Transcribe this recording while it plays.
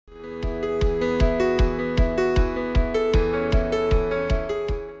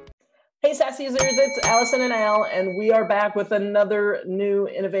SAS users, it's Allison and Al, and we are back with another new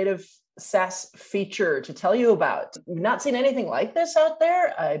innovative SAS feature to tell you about. You've not seen anything like this out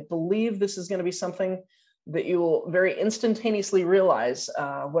there. I believe this is going to be something that you will very instantaneously realize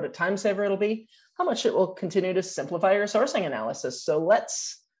what a time saver it'll be, how much it will continue to simplify your sourcing analysis. So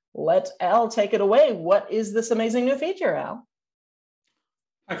let's let Al take it away. What is this amazing new feature, Al?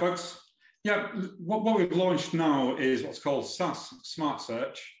 Hi, folks. Yeah, what we've launched now is what's called SAS Smart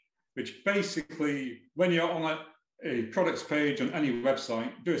Search, which basically, when you're on a products page on any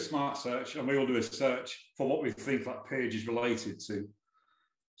website, do a smart search, and we will do a search for what we think that page is related to.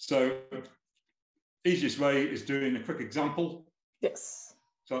 So, easiest way is doing a quick example. Yes.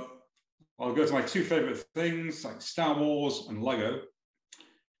 So, I'll go to my two favorite things, like Star Wars and Lego.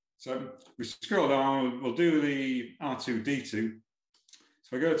 So, we scroll down, we'll do the R2-D2.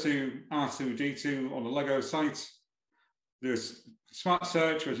 So, I go to R2-D2 on the Lego site. There's Smart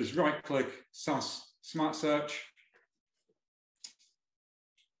Search, which is right-click, SAS Smart Search.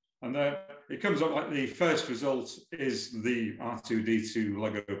 And then it comes up like the first result is the R2-D2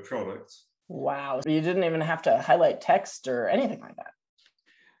 Lego product. Wow. You didn't even have to highlight text or anything like that.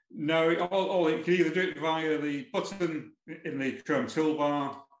 No, you can either do it via the button in the Chrome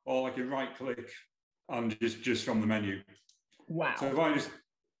toolbar, or like a right-click and just from the menu. Wow. So if I just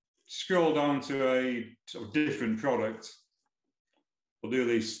scroll down to a sort of different product, we'll do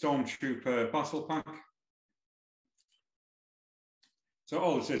the Stormtrooper Battle Pack. So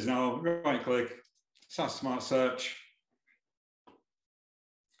all this is now, right-click, SAS Smart Search.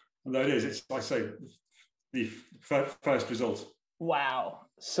 And there it is. It's, like I say, the first result. Wow.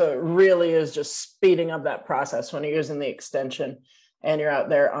 So it really is just speeding up that process when you're using the extension and you're out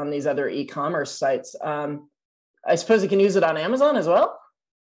there on these other e-commerce sites. I suppose you can use it on Amazon as well?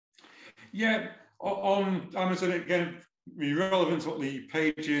 Yeah, on Amazon, again, relevant to what the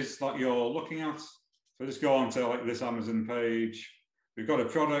page is that you're looking at. So just go on to like this Amazon page. We've got a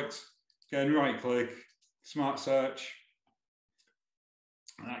product, again, right-click, Smart Search.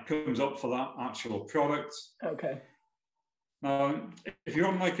 And that comes up for that actual product. Okay. Now, if you're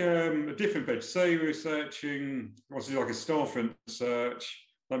on like a different page, say we're searching, what's it like a storefront search,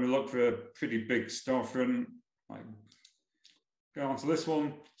 let me look for a pretty big storefront, like go on to this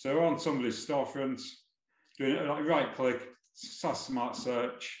one. So we're on somebody's storefront, doing it like right-click, SAS Smart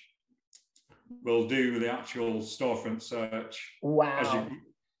Search. We'll do the actual storefront search. Wow. As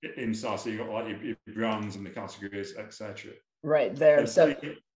you in SAS, so you've got like your brands and the categories, etc. Right there. So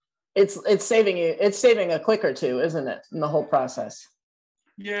it's saving a click or two, isn't it, in the whole process?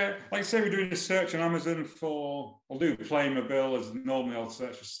 Yeah, like say we're doing a search on Amazon for, I'll do Playmobil as normally I'll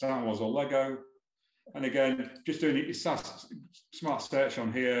search for Star Wars or Lego. And again, just doing your SAS Smart Search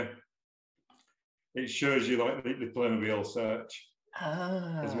on here, it shows you like the Playmobil search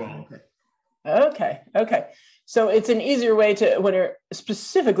as well. Okay. So it's an easier way to, when you're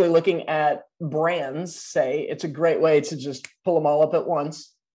specifically looking at brands, say, it's a great way to just pull them all up at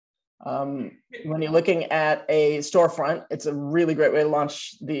once. When you're looking at a storefront, it's a really great way to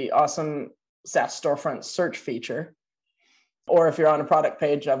launch the awesome SAS Storefront Search feature. Or if you're on a product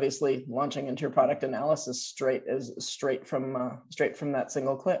page, obviously launching into your product analysis straight from that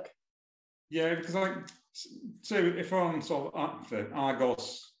single click. Yeah, because like, so if we're on sort of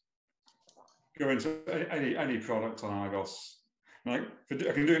Argos, go into any product on Argos. Like I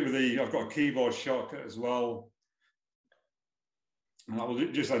can do it with I've got a keyboard shortcut as well. And I will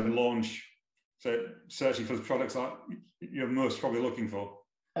just then launch, so searching for the products that you're most probably looking for.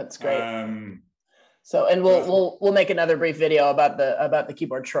 That's great. So, and we'll make another brief video about the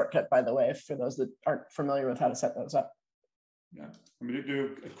keyboard shortcut, by the way, for those that aren't familiar with how to set those up. Yeah, I'm going to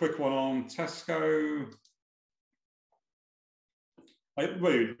do a quick one on Tesco. The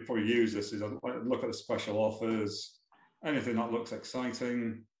way you probably use this is look at the special offers, anything that looks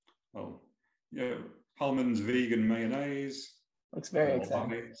exciting. Well, yeah, Hellmann's vegan mayonnaise. Looks very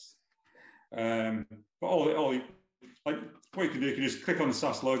exciting. But all like what you can do, you can just click on the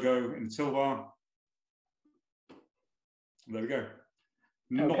SAS logo in the toolbar. There we go.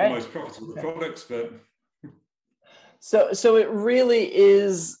 Not the most profitable products, but so it really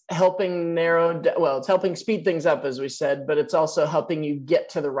is helping it's helping speed things up, as we said, but it's also helping you get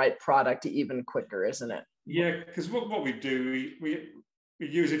to the right product even quicker, isn't it? Yeah, because what we do, we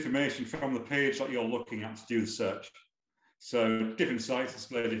use information from the page that you're looking at to do the search. So different sites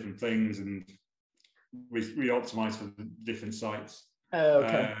display different things, and we optimize for the different sites.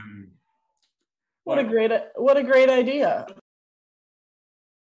 Okay. What a great idea.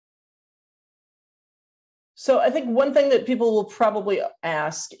 So I think one thing that people will probably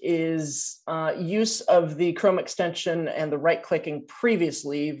ask is use of the Chrome extension and the right-clicking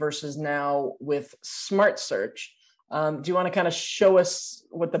previously versus now with Smart Search. Do you want to kind of show us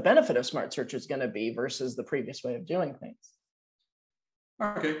what the benefit of Smart Search is going to be versus the previous way of doing things?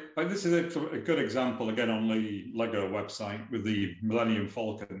 Okay, this is a good example again on the Lego website with the Millennium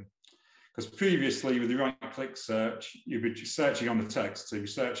Falcon. Because previously with the right-click search, you'd be searching on the text, so you'd be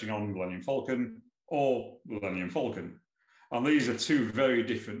searching on Millennium Falcon or Millennium Falcon. And these are two very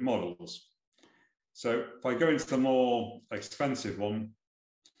different models. So if I go into the more expensive one,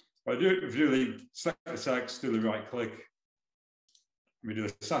 if I do select the text, do the right-click, we do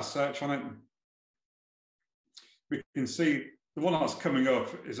the SAS search on it, we can see the one that's coming up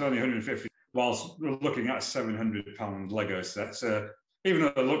is only 150, whilst we're looking at a £700 Lego set. So even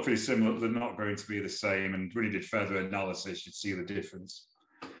though they look pretty similar, they're not going to be the same. And when you did further analysis, you'd see the difference.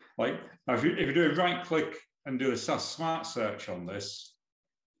 Like if you do a right click and do a SAS Smart Search on this,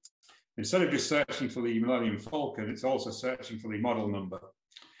 instead of just searching for the Millennium Falcon, it's also searching for the model number.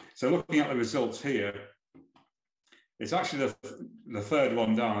 So looking at the results here, it's actually the third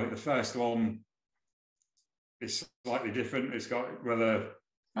one down. I think the first one is slightly different. It's got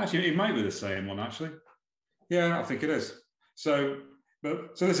actually, it might be the same one, actually. Yeah, I think it is. So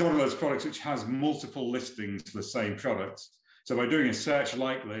this is one of those products which has multiple listings for the same product. So by doing a search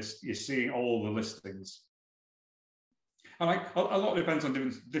like this, you're seeing all the listings. And a lot depends on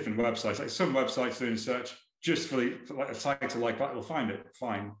different websites. Like some websites doing search just for like a title like that will find it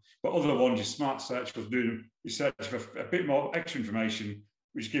fine. But other ones, your Smart Search will do, you search for a bit more extra information,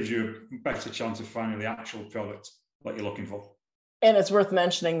 which gives you a better chance of finding the actual product that you're looking for. And it's worth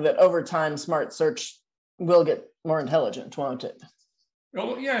mentioning that over time, Smart Search will get more intelligent, won't it?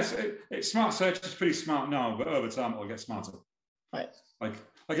 Well, yes, Smart Search is pretty smart now, but over time it'll get smarter. Right. Like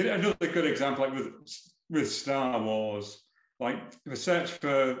another good example, like with Star Wars, like if I search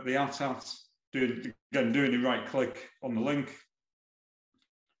for the AT-AT, doing the right click on the link,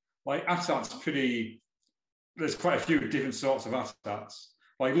 like AT-AT's there's quite a few different sorts of AT-ATs.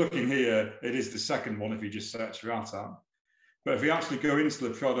 Like looking here, it is the second one if you just search for AT-AT. But if you actually go into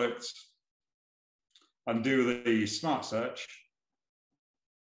the product and do the Smart Search,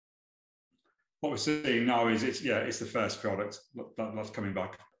 what we're seeing now is it's the first product that's coming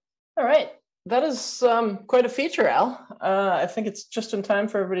back. All right, that is quite a feature, Al. I think it's just in time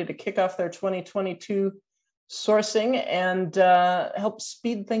for everybody to kick off their 2022 sourcing and help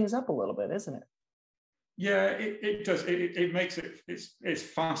speed things up a little bit, isn't it? Yeah, it does. It makes it's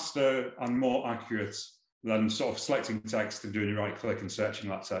faster and more accurate than sort of selecting text and doing the right click and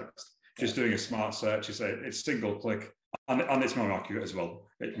searching that text. Just doing a Smart Search, it's single click. And it's more accurate as well.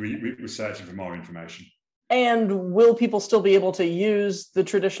 We're searching for more information. And will people still be able to use the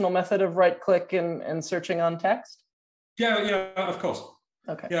traditional method of right click and searching on text? Yeah, of course.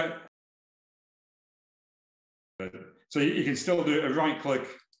 Okay. Yeah. So you can still do a right click,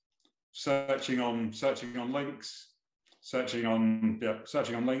 searching on links, searching on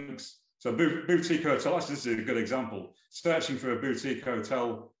links. So boutique hotel. This is a good example. Searching for a boutique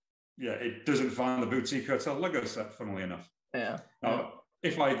hotel. Yeah, it doesn't find the boutique hotel Lego set, funnily enough. Yeah. Now,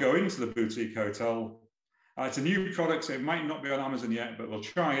 if I go into the boutique hotel, it's a new product, so it might not be on Amazon yet, but we'll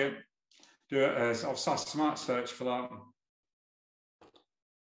try it. Do a sort of SAS Smart Search for that.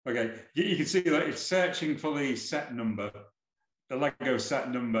 Okay, you can see that it's searching for the set number, the Lego set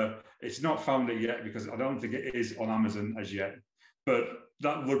number. It's not found it yet because I don't think it is on Amazon as yet. But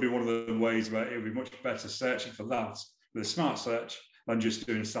that would be one of the ways where it would be much better searching for that with a Smart Search than just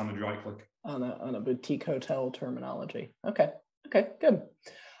doing standard right click on a boutique hotel terminology. Okay, good.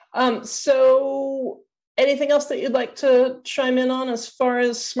 So anything else that you'd like to chime in on as far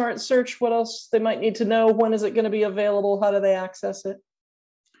as Smart Search? What else they might need to know? When is it going to be available? How do they access it?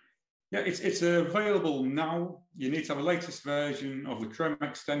 Yeah, it's available now. You need to have a latest version of the Chrome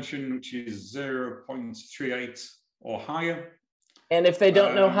extension, which is 0.38 or higher. And if they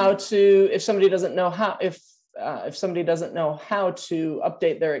don't know how to, if somebody doesn't know how, if somebody doesn't know how to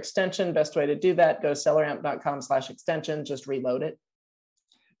update their extension, best way to do that, go selleramp.com/extension, just reload it.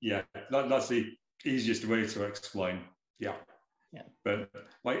 Yeah, that's the easiest way to explain. Yeah. But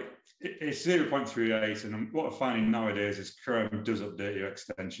like it's 0.38, and what I'm finding nowadays is Chrome does update your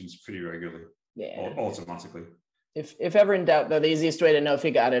extensions pretty regularly, or automatically. If ever in doubt, though, the easiest way to know if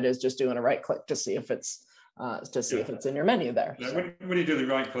you got it is just doing a right click to see if it's if it's in your menu there. Yeah, so when you do the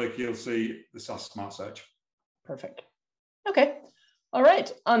right click, you'll see the SAS Smart Search. Perfect. Okay. All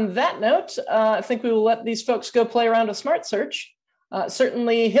right. On that note, I think we will let these folks go play around with Smart Search.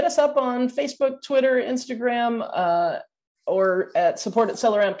 Certainly hit us up on Facebook, Twitter, Instagram, or at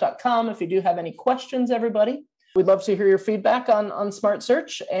support@selleramp.com if you do have any questions, everybody. We'd love to hear your feedback on Smart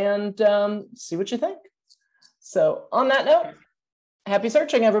Search and see what you think. So on that note, happy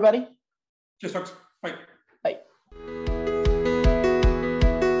searching, everybody. Cheers, folks. Bye.